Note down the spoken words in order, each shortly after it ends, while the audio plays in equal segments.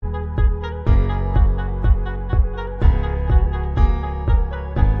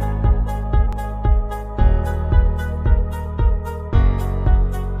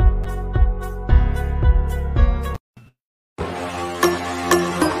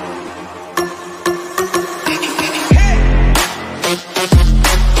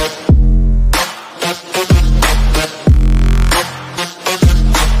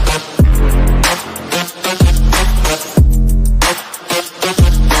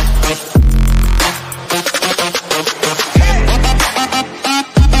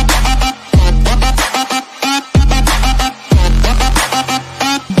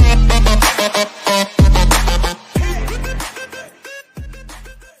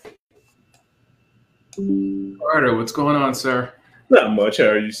Carter, what's going on, sir? Not much. How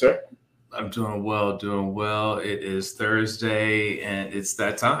are you, sir? I'm doing well, doing well. It is Thursday and it's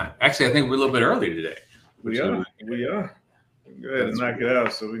that time. Actually, I think we're a little bit early today, We which is are. We are. Go ahead and that's knock it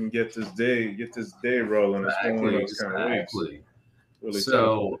out so we can get this day rolling. It's been one of exactly, those kind of weeks. exactly. Really tough.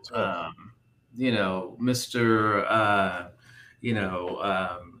 So, Really tough. Mr.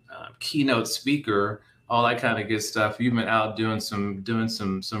 Keynote speaker, all that kind of good stuff. You've been out doing some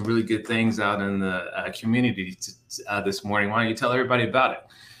really good things out in the community this morning. Why don't you tell everybody about it?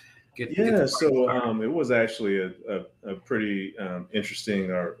 Get the Yeah. party So started. it was actually a pretty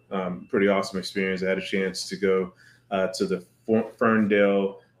interesting or pretty awesome experience. I had a chance to go to the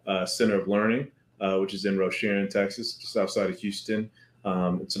Ferndale Center of Learning, which is in Rosharon, Texas, just outside of Houston.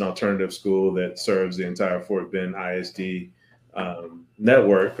 It's an alternative school that serves the entire Fort Bend ISD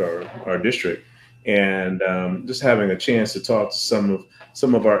network or district, and just having a chance to talk to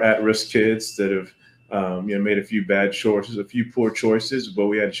some of our at-risk kids that have made a few bad choices, a few poor choices, but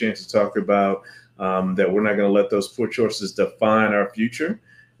we had a chance to talk about that we're not going to let those poor choices define our future.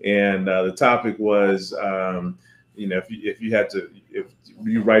 And the topic was, if you had to, if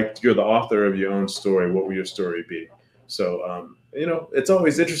you write, you're the author of your own story, what will your story be? So, it's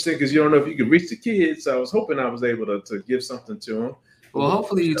always interesting because you don't know if you can reach the kids. So I was hoping I was able to give something to them. A Well, little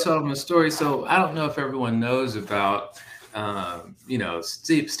hopefully you told them a story. So I don't know if everyone knows about,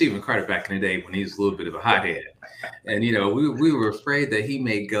 Stephen Carter back in the day when he was a little bit of a hothead, and we were afraid that he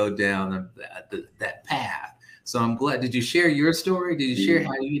may go down that path. So I'm glad. Did you share your story? Did you share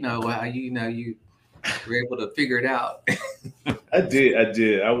how you were able to figure it out? I did. I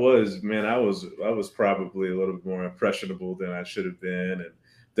did. I was probably a little bit more impressionable than I should have been, and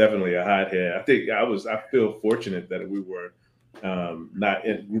definitely a hothead. I feel fortunate that we were not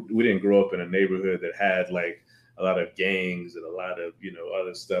in. We didn't grow up in a neighborhood that had like a lot of gangs and a lot of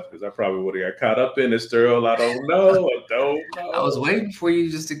other stuff. Because I probably would have got caught up in this, Earl. I don't know. I don't I was know. waiting for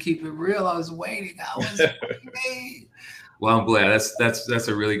you just to keep it real. I was waiting. I was waiting. Well, I'm glad. That's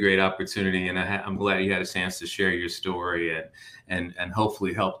a really great opportunity, and I'm glad you had a chance to share your story and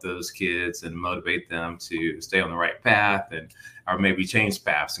hopefully help those kids and motivate them to stay on the right path and or maybe change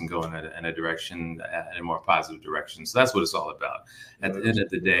paths and go in a direction in a more positive direction. So that's what it's all about. At the end of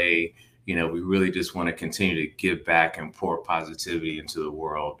the day, we really just want to continue to give back and pour positivity into the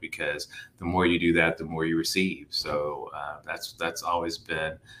world because the more you do that, the more you receive. So that's always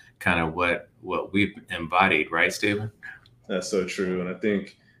been kind of what we've embodied, right, Stephen? That's so true. And I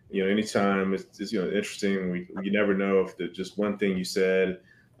think, anytime it's interesting, you never know if just one thing you said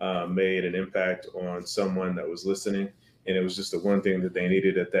made an impact on someone that was listening. And it was just the one thing that they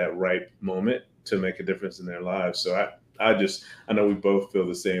needed at that right moment to make a difference in their lives. So I know we both feel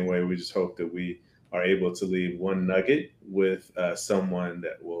the same way. We just hope that we are able to leave one nugget with someone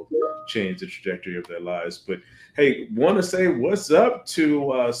that will change the trajectory of their lives. But hey, want to say what's up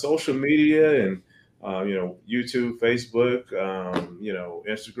to social media and YouTube, Facebook,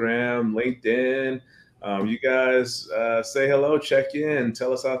 Instagram, LinkedIn. You guys say hello, check in,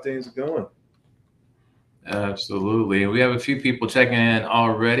 tell us how things are going. Absolutely. We have a few people checking in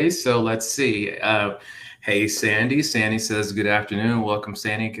already. So let's see. Hey, Sandy. Sandy says, good afternoon. Welcome,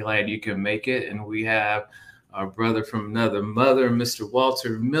 Sandy. Glad you can make it. And we have our brother from another mother, Mr.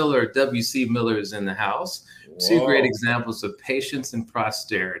 Walter Miller. W.C. Miller is in the house. Two great Whoa, examples of patience and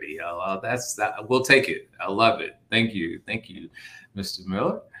prosperity. That's that. We'll take it. I love it. Thank you. Thank you, Mr.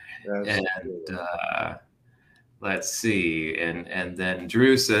 Miller. And absolutely. uh, let's see. And then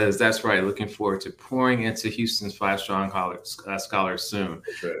Drew says, that's right. Looking forward to pouring into Houston's Five Strong Scholars soon.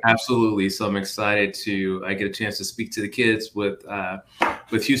 That's right. Absolutely. So I'm excited to I get a chance to speak to the kids with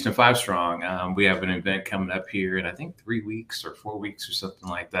Houston Five Strong. We have an event coming up here in I think 3 weeks or 4 weeks or something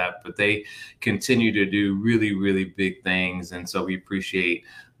like that. But they continue to do really, really big things. And so we appreciate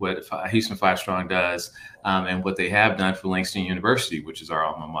what Houston Five Strong does and what they have done for Langston University, which is our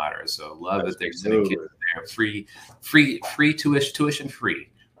alma mater. So love that they're sending kids Absolutely. there free tuition free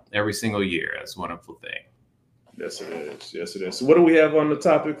every single year. That's a wonderful thing. Yes, it is. Yes, it is. So, what do we have on the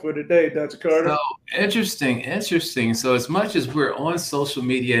topic for today, Dr. So Carter? interesting. So as much as we're on social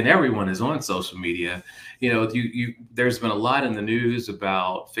media and everyone is on social media, you there's been a lot in the news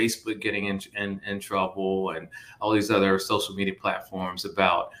about Facebook getting in trouble and all these other social media platforms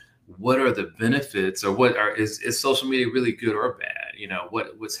about what are the benefits or what are is social media really good or bad?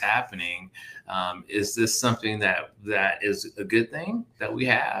 What's happening? Is this something that is a good thing that we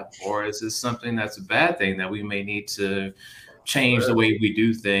have, or is this something that's a bad thing that we may need to change the way we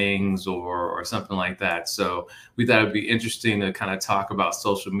do things or something like that. So we thought it'd be interesting to kind of talk about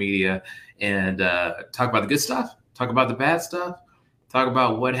social media and talk about the good stuff, talk about the bad stuff, talk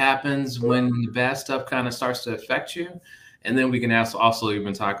about what happens when the bad stuff kind of starts to affect you. And then we can also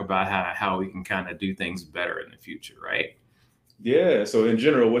even talk about how we can kind of do things better in the future, right? Yeah. So in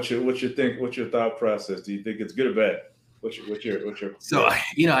general, what's your thought process? Do you think it's good or bad? What's your So I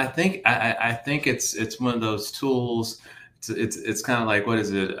think it's one of those tools. It's kind of like, what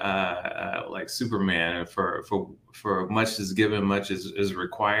is it, like Superman, for much is given, much is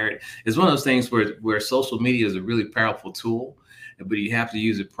required. It's one of those things where social media is a really powerful tool, but you have to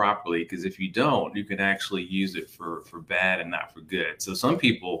use it properly, because if you don't, you can actually use it for bad and not for good. So some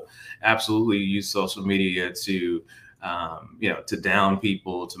people absolutely use social media to to down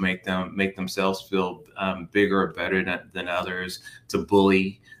people, to make themselves feel bigger or better than others, to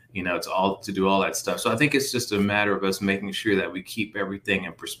bully, to do all that stuff. So I think it's just a matter of us making sure that we keep everything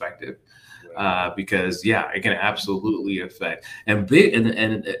in perspective, because it can absolutely affect and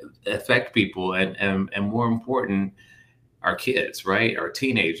affect people, and more important, our kids, right? Our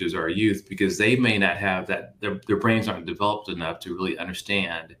teenagers, our youth, because they may not have that, their brains aren't developed enough to really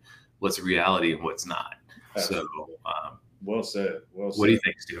understand what's reality and what's not. Absolutely. So, well said. Well said. What do you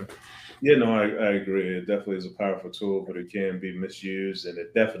think, Steve? Yeah, no, I agree. It definitely is a powerful tool, but it can be misused, and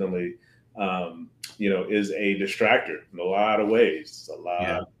it definitely, is a distractor in a lot of ways. A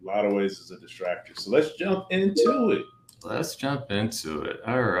lot of ways is a distractor. So let's jump into it. Let's jump into it.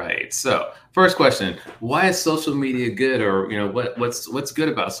 All right. So first question: why is social media good, or what's good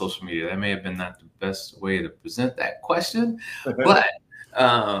about social media? That may have been not the best way to present that question, but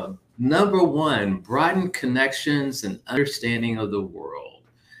number one, broaden connections and understanding of the world.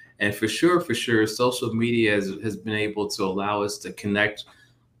 And for sure, social media has been able to allow us to connect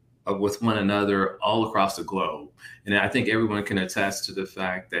with one another all across the globe. And I think everyone can attest to the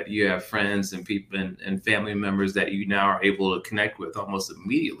fact that you have friends and people and family members that you now are able to connect with almost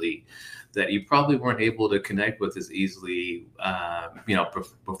immediately, that you probably weren't able to connect with as easily,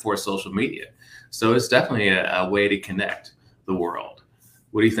 before social media. So it's definitely a way to connect the world.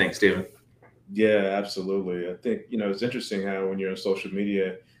 What do you think, Stephen? Yeah, absolutely. I think, it's interesting how when you're on social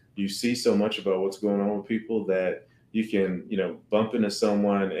media, you see so much about what's going on with people that you can, bump into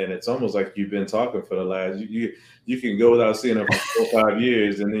someone, and it's almost like you've been talking for the last, you can go without seeing them for 4 or 5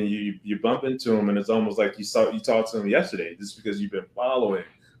 years, and then you bump into them, and it's almost like you talked to them yesterday, just because you've been following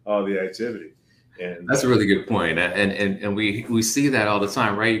all the activity. And that's a really good point. And we see that all the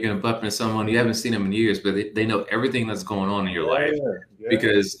time, right? You're going to bump into someone, you haven't seen them in years, but they know everything that's going on in your life.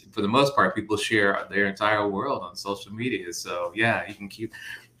 Because for the most part, people share their entire world on social media. So you can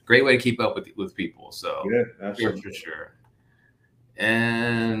great way to keep up with people. So absolutely. For sure.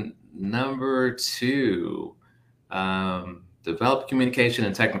 And number two, develop communication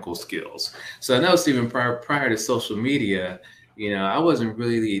and technical skills. So I know, Stephen, prior to social media, I wasn't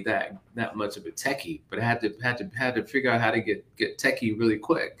really that much of a techie, but I had to figure out how to get techie really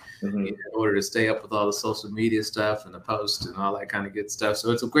quick, in order to stay up with all the social media stuff and the posts and all that kind of good stuff.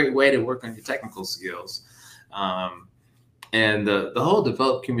 So it's a great way to work on your technical skills. And the whole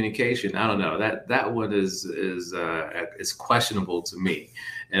develop communication, I don't know, that one is questionable to me,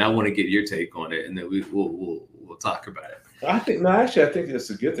 and I want to get your take on it, and then we'll talk about it. I think it's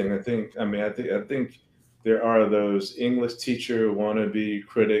a good thing. I think there are those English teacher wannabe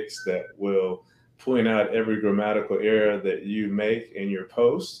critics that will point out every grammatical error that you make in your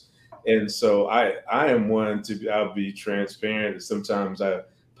post. And so I am one I'll be transparent. Sometimes I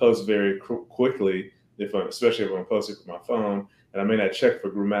post very quickly, especially if I'm posting from my phone, and I may not check for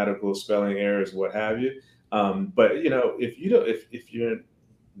grammatical, spelling errors, what have you. But if you're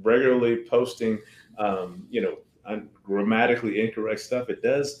regularly posting, grammatically incorrect stuff, it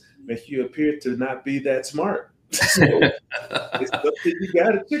does make you appear to not be that smart. So it's something you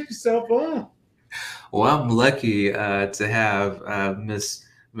got to check yourself on. Well, I'm lucky to have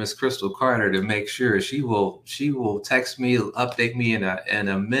Miss Crystal Carter to make sure she will text me, update me in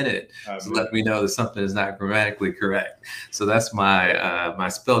a minute to let me know that something is not grammatically correct. So that's my my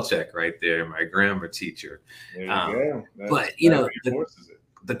spell check right there, my grammar teacher. There you go. But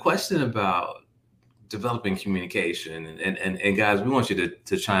the question about developing communication, and guys, we want you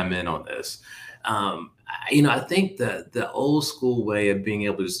to chime in on this. I think the old school way of being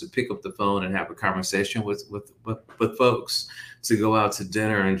able just to pick up the phone and have a conversation with folks, to go out to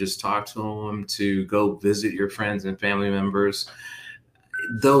dinner and just talk to them, to go visit your friends and family members,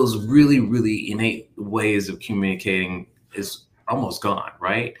 those really, really innate ways of communicating is almost gone,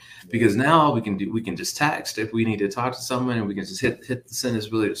 right? Because now all we can just text if we need to talk to someone, and we can just hit the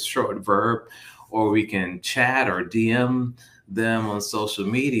sentence, really a short verb, or we can chat or DM them on social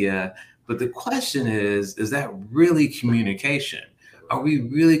media. But the question is that really communication? are we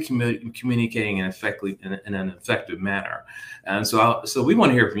really communicating in an effective manner? And so we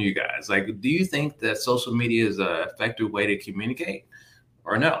want to hear from you guys. Like, do you think that social media is an effective way to communicate,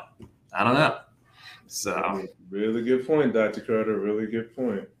 or no? I don't know. So really good point, Dr. Carter. Really good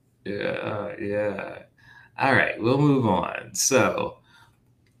point. yeah. All right, we'll move on. So,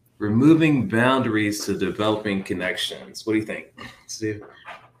 removing boundaries to developing connections. What do you think, Steve?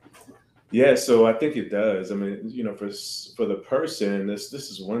 Yeah, so I think it does. I mean, for the person, this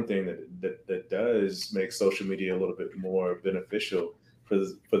is one thing that does make social media a little bit more beneficial for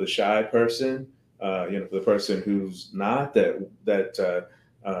the shy person. For the person who's not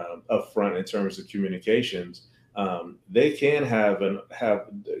upfront in terms of communications, they can have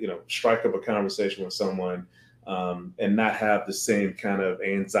strike up a conversation with someone, and not have the same kind of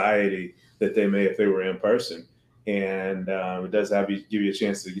anxiety that they may if they were in person. And it does give you a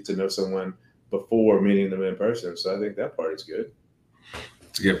chance to get to know someone before meeting them in person. So I think that part is good.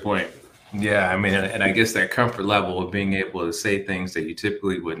 It's a good point. Yeah, I mean, and I guess that comfort level of being able to say things that you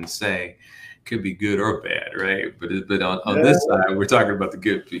typically wouldn't say could be good or bad, right? But on this side, we're talking about the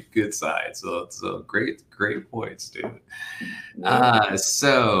good side. So great points, dude.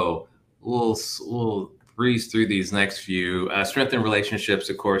 So we'll breeze through these next few. Strengthen relationships.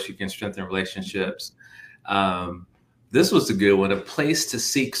 Of course, you can strengthen relationships. This was a good one, a place to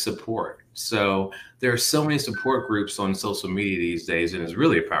seek support. So there are so many support groups on social media these days, and it's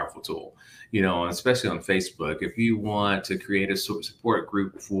really a powerful tool, especially on Facebook. If you want to create a support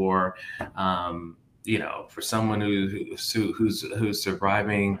group for, for someone who's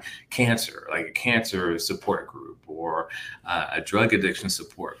surviving cancer, like a cancer support group or a drug addiction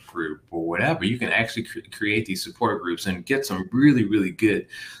support group or whatever, you can actually create these support groups and get some really, really good,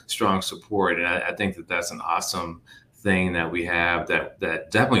 strong support. And I think that that's an awesome thing that we have that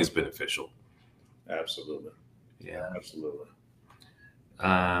definitely is beneficial. Absolutely. Yeah. Absolutely.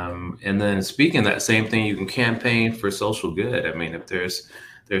 And then speaking of that same thing, you can campaign for social good. I mean, if there's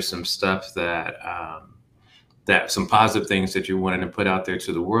some stuff that some positive things that you're wanting to put out there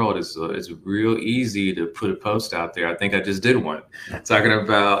to the world, it's real easy to put a post out there. I think I just did one talking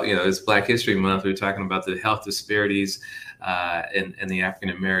about, it's Black History Month. We're talking about the health disparities in the African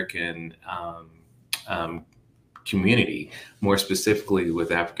American community, more specifically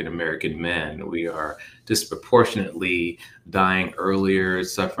with African American men. We are disproportionately dying earlier,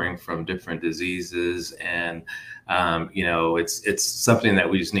 suffering from different diseases, and it's something that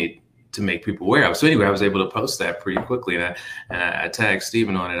we just need to make people aware of. So anyway, I was able to post that pretty quickly, and I tagged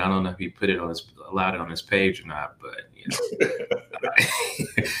Stephen on it. I don't know if he allowed it on his page or not, but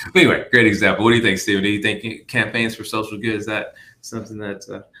but anyway, great example. What do you think, Stephen? Do you think campaigns for social good, is that something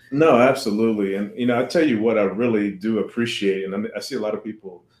that No, absolutely. And I tell you what, I really do appreciate, and I see a lot of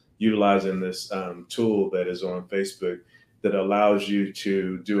people utilizing this tool that is on Facebook that allows you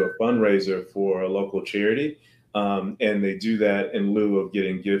to do a fundraiser for a local charity. And they do that in lieu of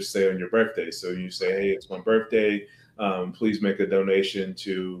getting gifts, say, on your birthday. So you say, hey, it's my birthday. Please make a donation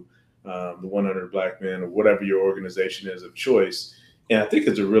to the 100 Black Men, or whatever your organization is of choice. And I think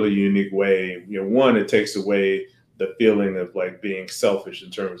it's a really unique way. One, it takes away the feeling of like being selfish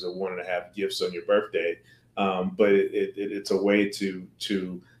in terms of wanting to have gifts on your birthday. But it's a way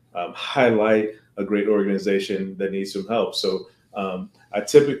to highlight a great organization that needs some help. So I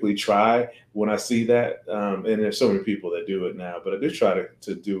typically try when I see that, and there's so many people that do it now, but I do try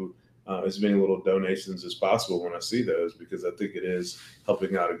to do as many little donations as possible when I see those, because I think it is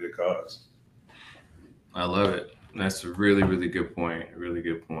helping out a good cause. I love it. That's a really, really good point. Really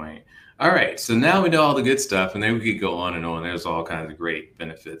good point. All right. So now we know all the good stuff, and then we could go on and on. There's all kinds of great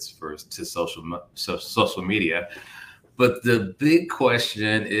benefits to social media. But the big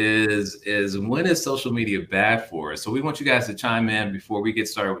question is when is social media bad for us? So we want you guys to chime in before we get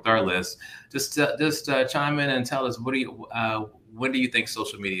started with our list. Just chime in and tell us when do you think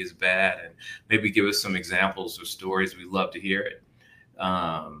social media is bad, and maybe give us some examples or stories. We'd love to hear it,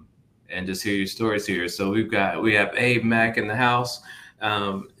 and just hear your stories here. So we have Abe Mack in the house.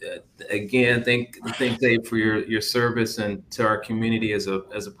 Again, thank Dave for your service and to our community as a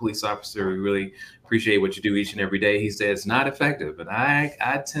police officer. We really appreciate what you do each and every day. He says it's not effective, and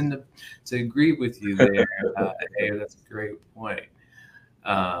I tend to agree with you there. Hey, that's a great point.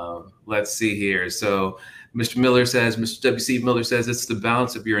 Let's see here. So Mr. W.C. Miller says it's the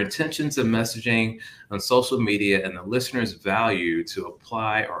balance of your intentions and messaging on social media and the listener's value to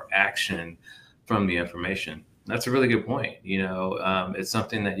apply or action from the information. That's a really good point. It's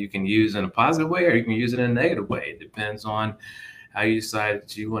something that you can use in a positive way, or you can use it in a negative way. It depends on how you decide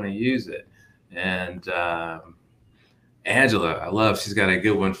that you want to use it. And Angela, she's got a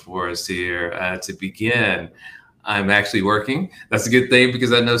good one for us here to begin. I'm actually working. That's a good thing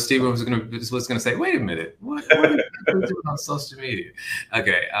because I know Stephen was going to say, wait a minute, what are you doing on social media?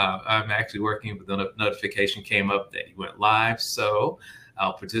 Okay, I'm actually working, but the notification came up that you went live, so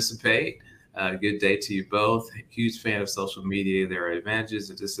I'll participate. Good day to you both. Huge fan of social media. There are advantages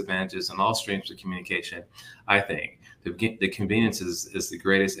and disadvantages in all streams of communication. I think the convenience is the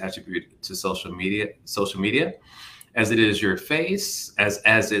greatest attribute to social media. As it is your face,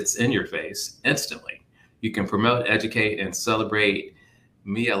 as it's in your face instantly. You can promote, educate, and celebrate.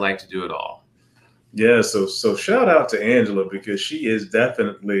 Me, I like to do it all. Yeah, so shout out to Angela because she is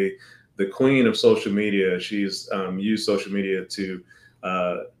definitely the queen of social media. She's used social media to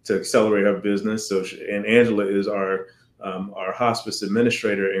accelerate her business. And Angela is our hospice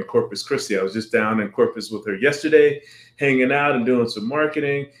administrator in Corpus Christi. I was just down in Corpus with her yesterday, hanging out and doing some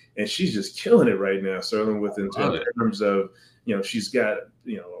marketing, and she's just killing it right now. Certainly in terms of, she's got,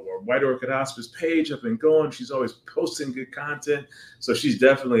 our White Orchid Hospice page up and going. She's always posting good content. So she's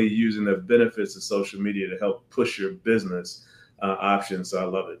definitely using the benefits of social media to help push your business options. So I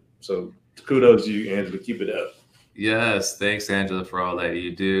love it. So kudos to you, Angela. Keep it up. Yes, thanks, Angela, for all that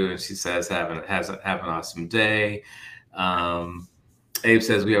you do. And she says, have an awesome day. Abe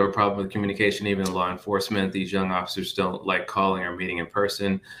says we have a problem with communication, even in law enforcement. These young officers don't like calling or meeting in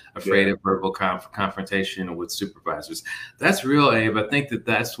person, afraid of verbal confrontation with supervisors. That's real, Abe. I think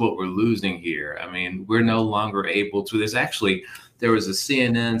that's what we're losing here. I mean, we're no longer able to. There was a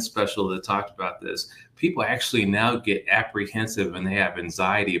CNN special that talked about this. People actually now get apprehensive and they have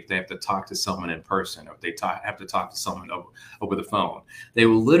anxiety if they have to talk to someone in person, or if they have to talk to someone over the phone. They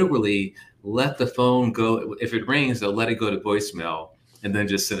will literally let the phone go. If it rings, they'll let it go to voicemail and then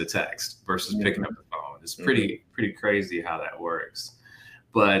just send a text versus picking up the phone. It's pretty crazy how that works.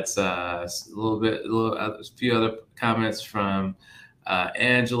 But a few other comments from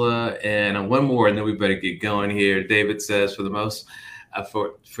Angela, and one more, and then we better get going here. David says, for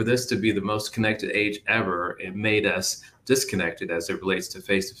this to be the most connected age ever, it made us disconnected as it relates to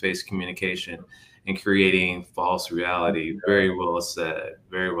face-to-face communication and creating false reality. Very well said.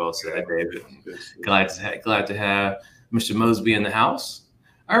 Very well said, David. Glad to have Mr. Mosby in the house.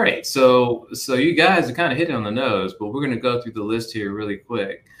 All right, so you guys are kind of hitting on the nose, but we're going to go through the list here really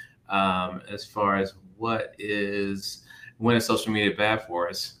quick as far as when is social media bad for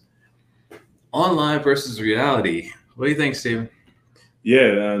us? Online versus reality. What do you think, Stephen?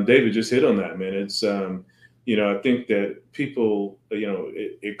 Yeah, David just hit on that, man. It's I think that people, there's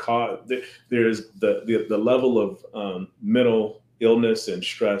the level of mental illness and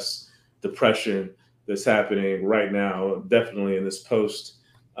stress, depression that's happening right now, definitely in this post,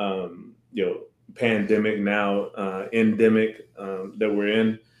 pandemic now, endemic that we're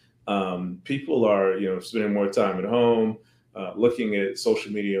in. People are, spending more time at home, looking at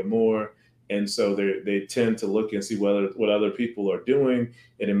social media more. And so they tend to look and see what other people are doing,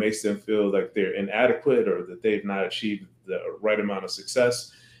 and it makes them feel like they're inadequate or that they've not achieved the right amount of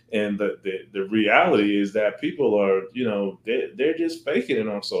success. And the reality is that people are, they're just faking it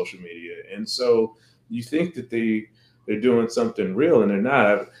on social media. And so you think that they're doing something real, and they're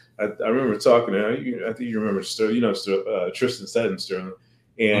not. I remember talking to, I think you remember, Tristan Seddon, Sterling,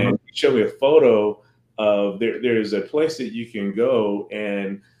 and he showed me a photo of there's a place that you can go,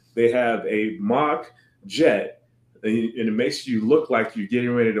 and they have a mock jet, and it makes you look like you're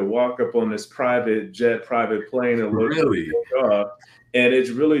getting ready to walk up on this private plane and look really off. And it's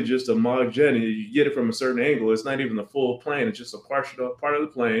really just a mock jet, and you get it from a certain angle. It's not even the full plane; it's just a part of the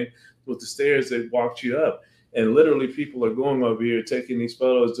plane with the stairs that walked you up. And literally, people are going over here, taking these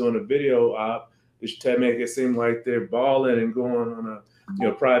photos, doing a video op, to make it seem like they're balling and going on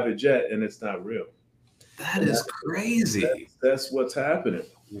a private jet, and it's not real. That is crazy. That's what's happening.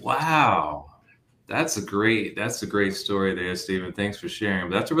 Wow. That's a great story there, Stephen. Thanks for sharing.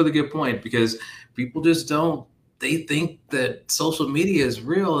 But that's a really good point, because people just they think that social media is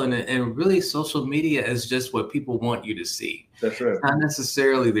real, and really social media is just what people want you to see. That's right. It's not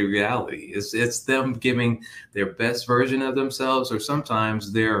necessarily the reality. It's them giving their best version of themselves, or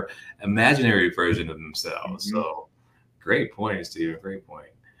sometimes their imaginary version of themselves. So great point, Stephen. Great point.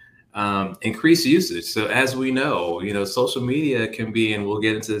 Increased usage. So as we know, social media can be, and we'll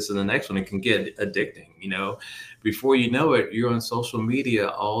get into this in the next one, it can get addicting. Before you know it, you're on social media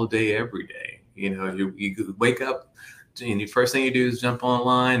all day, every day. You wake up and the first thing you do is jump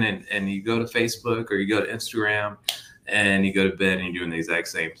online and you go to Facebook or you go to Instagram and you go to bed and you're doing the exact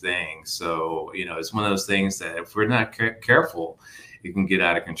same thing. So, it's one of those things that if we're not careful, it can get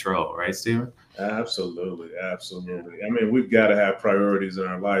out of control. Right, Stephen? Absolutely. I mean, we've got to have priorities in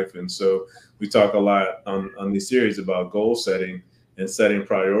our life. And so we talk a lot on these series about goal setting. and setting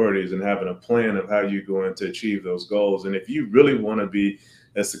priorities and having a plan of how you're going to achieve those goals. And if you really want to be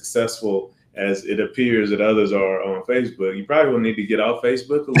as successful as it appears that others are on Facebook, you probably will need to get off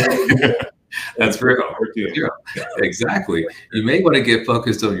Facebook a little bit more. That's real. Exactly. You may want to get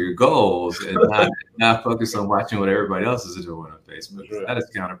focused on your goals and not focus on watching what everybody else is doing on Facebook. Right. That is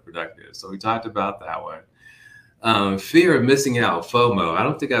counterproductive. So we talked about that one. Fear of missing out, FOMO. I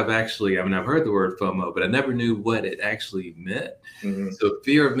don't think I've heard the word FOMO, but I never knew what it actually meant. So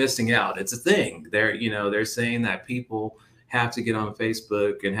fear of missing out, it's a thing. They're saying that people have to get on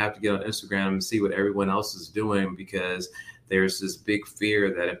Facebook and have to get on Instagram and see what everyone else is doing, because there's this big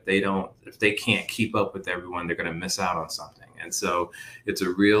fear that if they can't keep up with everyone, they're going to miss out on something. And so it's a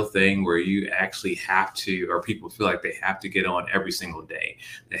real thing where you actually have to, or people feel like they have to get on every single day.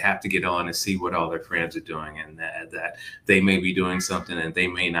 They have to get on and see what all their friends are doing, and that they may be doing something and they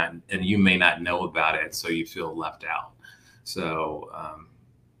may not, and you may not know about it. So you feel left out. So,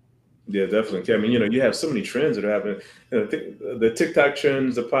 yeah, definitely. I mean, you have so many trends that are happening. The TikTok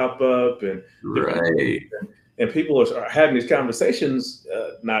trends that pop up, and right. And people are having these conversations,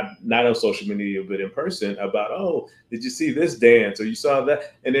 not on social media, but in person, about, oh, did you see this dance, or you saw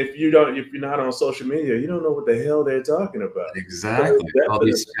that? And if you're not on social media, you don't know what the hell they're talking about. Exactly. All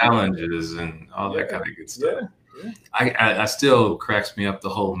these challenges and all that kind of good stuff. Yeah. I still cracks me up the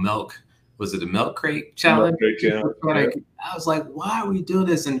whole milk. Was it the milk crate challenge? I was like, why are we doing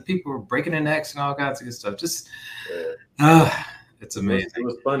this? And people were breaking their necks and all kinds of good stuff. Just, it's amazing. It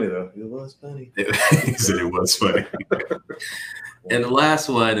was funny, though. It was funny. He said it was funny. And the last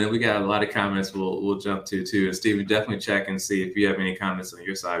one, and we got a lot of comments we'll jump to too. And Stephen, definitely check and see if you have any comments on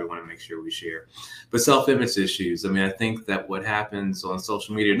your side. We want to make sure we share. But self-image issues. I mean, I think that what happens on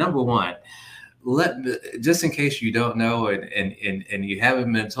social media, number one, just in case you don't know and you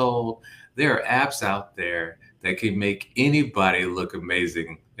haven't been told, there are apps out there that can make anybody look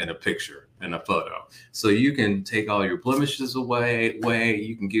amazing in a picture, in a photo. So you can take all your blemishes away.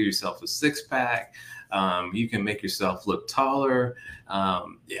 You can give yourself a six-pack. You can make yourself look taller. I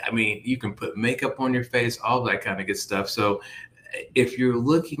mean, you can put makeup on your face, all that kind of good stuff. So if you're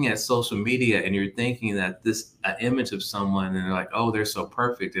looking at social media and you're thinking that this image of someone and they're like, oh, they're so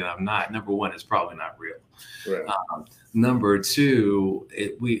perfect and I'm not, number one, it's probably not real. Right. Number two,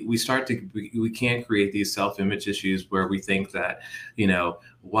 we can't create these self-image issues where we think that,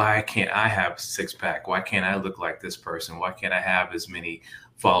 why can't I have a six-pack? Why can't I look like this person? Why can't I have as many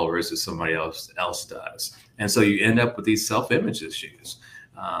followers as somebody else does? And so you end up with these self-image issues.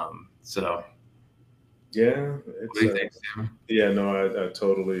 Yeah, what do you think, Sam? Yeah, no, I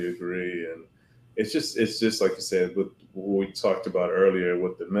totally agree, and it's just like you said, with what we talked about earlier,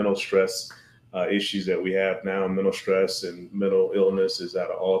 with the mental stress issues that we have now. Mental stress and mental illness is at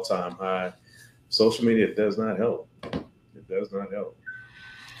an all-time high. Social media does not help. It does not help.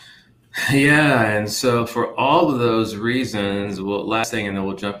 Yeah, and so for all of those reasons, last thing, and then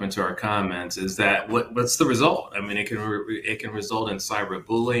we'll jump into our comments, is that what's the result? I mean, it can result in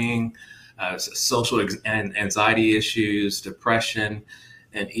cyberbullying, social anxiety issues, depression,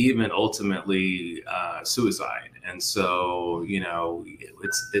 and even ultimately suicide. And so,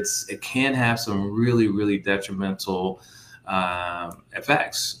 it can have some really, really detrimental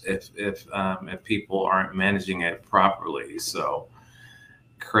effects if people aren't managing it properly. So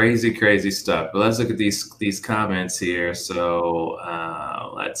crazy stuff. But let's look at these comments here. So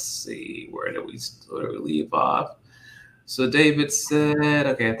let's see, where do we leave off? So David said,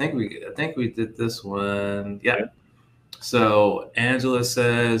 okay, I think we did this one. Yeah. So Angela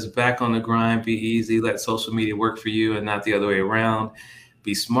says, back on the grind, be easy, let social media work for you and not the other way around.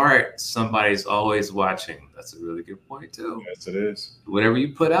 Be smart, somebody's always watching. That's a really good point too. Yes, it is. Whatever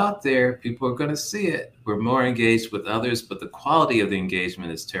you put out there, people are going to see it. We're more engaged with others, but the quality of the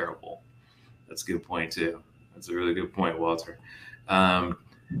engagement is terrible. That's a good point too. That's a really good point, Walter. And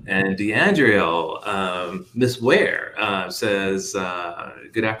DeAndre, Miss Ware says,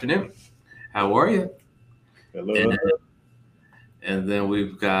 good afternoon. How are you? Hello. And then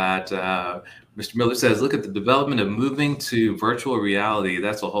we've got Mr. Miller says, look at the development of moving to virtual reality.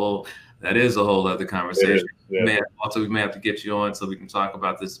 That is a whole other conversation. Yeah. We may have to get you on so we can talk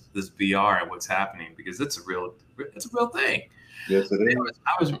about this VR and what's happening, because it's a real thing. Yes, it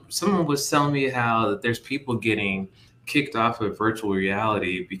is. Someone was telling me how that there's people getting kicked off of virtual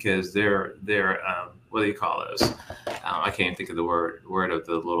reality because they're what do you call those? I can't think of the word of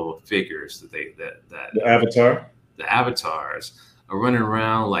the little figures that the avatar. The avatars are running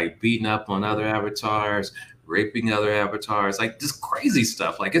around like beating up on other avatars, raping other avatars, like just crazy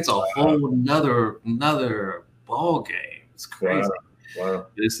stuff. Like it's a whole another ball game. It's crazy. Wow.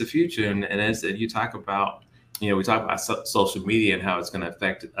 It's the future, and as you talk about we talk about social media and how it's going to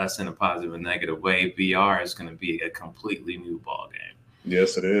affect us in a positive and negative way. VR is going to be a completely new ball game.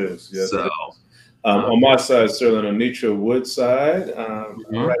 Yes, it is. Yes, so, it is. On my side, Sterling, on Nitra Wood side,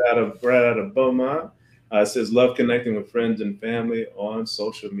 right out of Beaumont, it says love connecting with friends and family on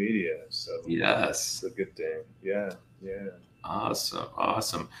social media. So yes, it's a good thing. Yeah.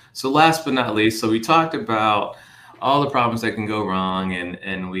 Awesome. So last but not least, so we talked about all the problems that can go wrong, and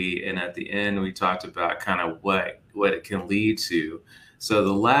at the end we talked about kind of what it can lead to. So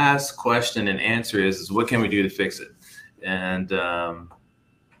the last question and answer is what can we do to fix it? And I'm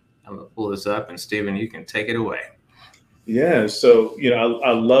gonna pull this up, and Stephen, you can take it away. Yeah. So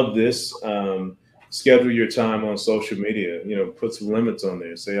I love this. Schedule your time on social media. Put some limits on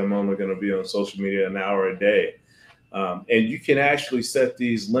there. Say I'm only going to be on social media an hour a day. And you can actually set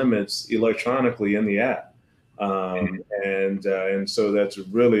these limits electronically in the app, and so that's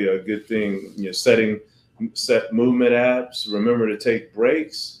really a good thing. Set movement apps. Remember to take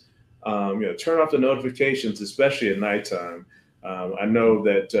breaks. Turn off the notifications, especially at nighttime. I know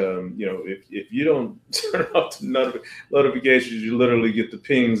that if you don't turn off the notifications, you literally get the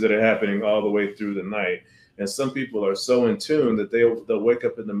pings that are happening all the way through the night. And some people are so in tune that they'll wake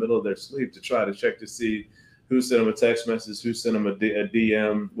up in the middle of their sleep to try to check to see who sent them a text message, who sent them a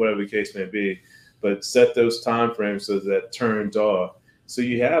DM, whatever the case may be. But set those time frames so that turns off. So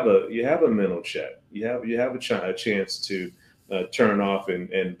you have a mental check. You have a chance to turn off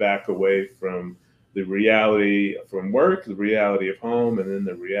and back away from the reality from work, the reality of home, and then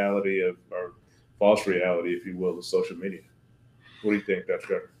the reality of, or false reality, if you will, of social media. What do you think, Dr.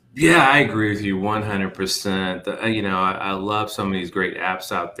 Trevor? Yeah, I agree with you 100%. I love some of these great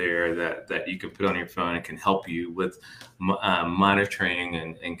apps out there that you can put on your phone and can help you with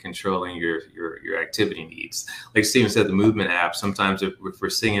monitoring and controlling your activity needs. Like Stephen said, the movement app, sometimes if we're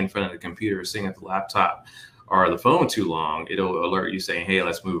sitting in front of the computer or sitting at the laptop or the phone too long, it'll alert you saying, hey,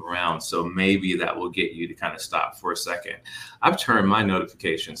 let's move around. So maybe that will get you to kind of stop for a second. I've turned my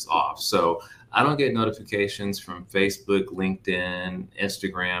notifications off. So I don't get notifications from Facebook, LinkedIn,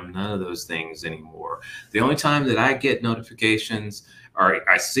 Instagram, none of those things anymore. The only time that I get notifications or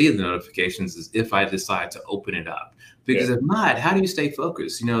I see the notifications is if I decide to open it up. Because if not, how do you stay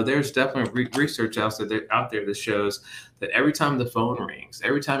focused? There's definitely research out there that shows that every time the phone rings,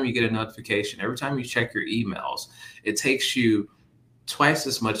 every time you get a notification, every time you check your emails, it takes you twice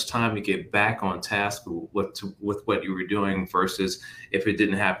as much time to get back on task with what you were doing versus if it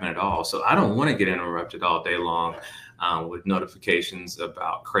didn't happen at all. So I don't want to get interrupted all day long with notifications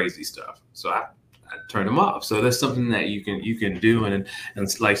about crazy stuff. So I turn them off. So that's something that you can do. And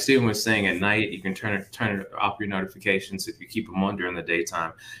like Stephen was saying, at night, you can turn off your notifications. If you keep them on during the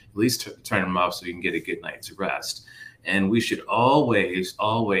daytime, at least turn them off so you can get a good night's rest. And we should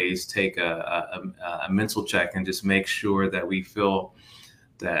always take a mental check and just make sure that we feel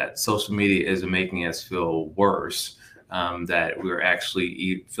that social media isn't making us feel worse, that we're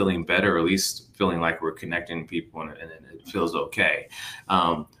actually feeling better, or at least feeling like we're connecting people and it feels okay.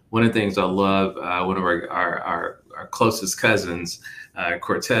 One of the things I love, one of our closest cousins,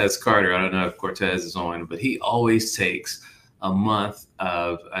 Cortez Carter, I don't know if Cortez is on, but he always takes a month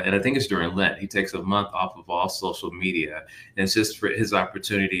of, and I think it's during Lent, he takes a month off of all social media. And it's just for his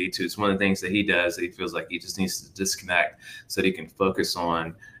opportunity to, it's one of the things that he does, that he feels like he just needs to disconnect so that he can focus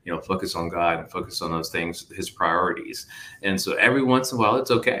on God and focus on those things, his priorities. And so every once in a while, it's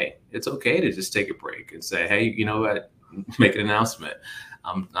okay. It's okay to just take a break and say, hey, you know what, make an announcement.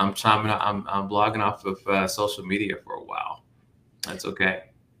 I'm blogging off of social media for a while. That's okay.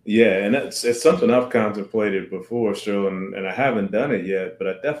 Yeah, and it's something I've contemplated before, Sterling, and I haven't done it yet, but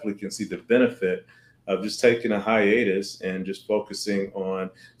I definitely can see the benefit of just taking a hiatus and just focusing on,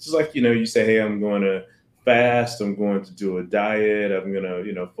 just like, you say, hey, I'm going to fast, I'm going to do a diet, I'm going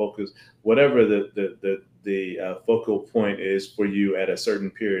to, focus, whatever the focal point is for you at a certain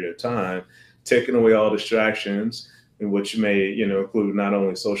period of time, taking away all distractions, and which may, include not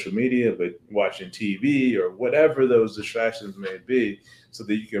only social media, but watching TV or whatever those distractions may be, so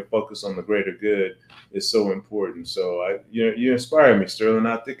that you can focus on the greater good is so important. So you inspire me, Sterling.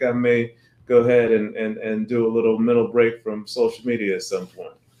 I think I may go ahead and do a little mental break from social media at some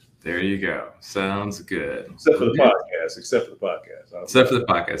point. There you go. Sounds good. Except for the podcast.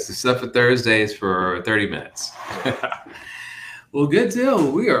 Except for Thursdays for 30 minutes. Well, good deal.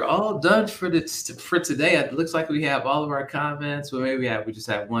 We are all done for today. It looks like we have all of our comments. Well, maybe we just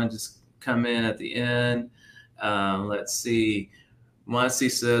have one just come in at the end. Let's see. Monty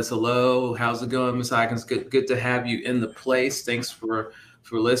says, hello. How's it going, Ms. Hawkins? Good to have you in the place. Thanks for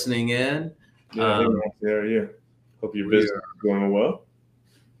listening in. Yeah, hope your business is going well.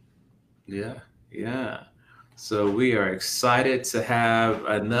 Yeah. So we are excited to have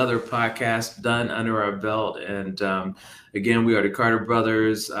another podcast done under our belt. And again, we are the Carter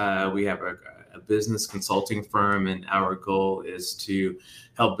Brothers. We have a business consulting firm, and our goal is to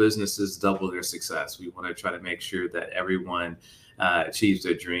help businesses double their success. We want to try to make sure that everyone achieves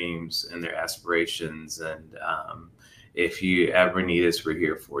their dreams and their aspirations. And if you ever need us, we're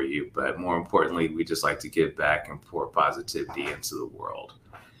here for you. But more importantly, we just like to give back and pour positivity into the world.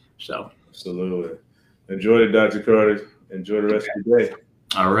 So absolutely. Enjoy it, Dr. Carter. Enjoy the rest of the day.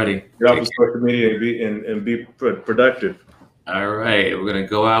 All righty. Get off of social media and be productive. All right. We're going to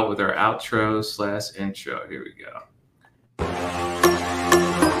go out with our outro / intro. Here we go.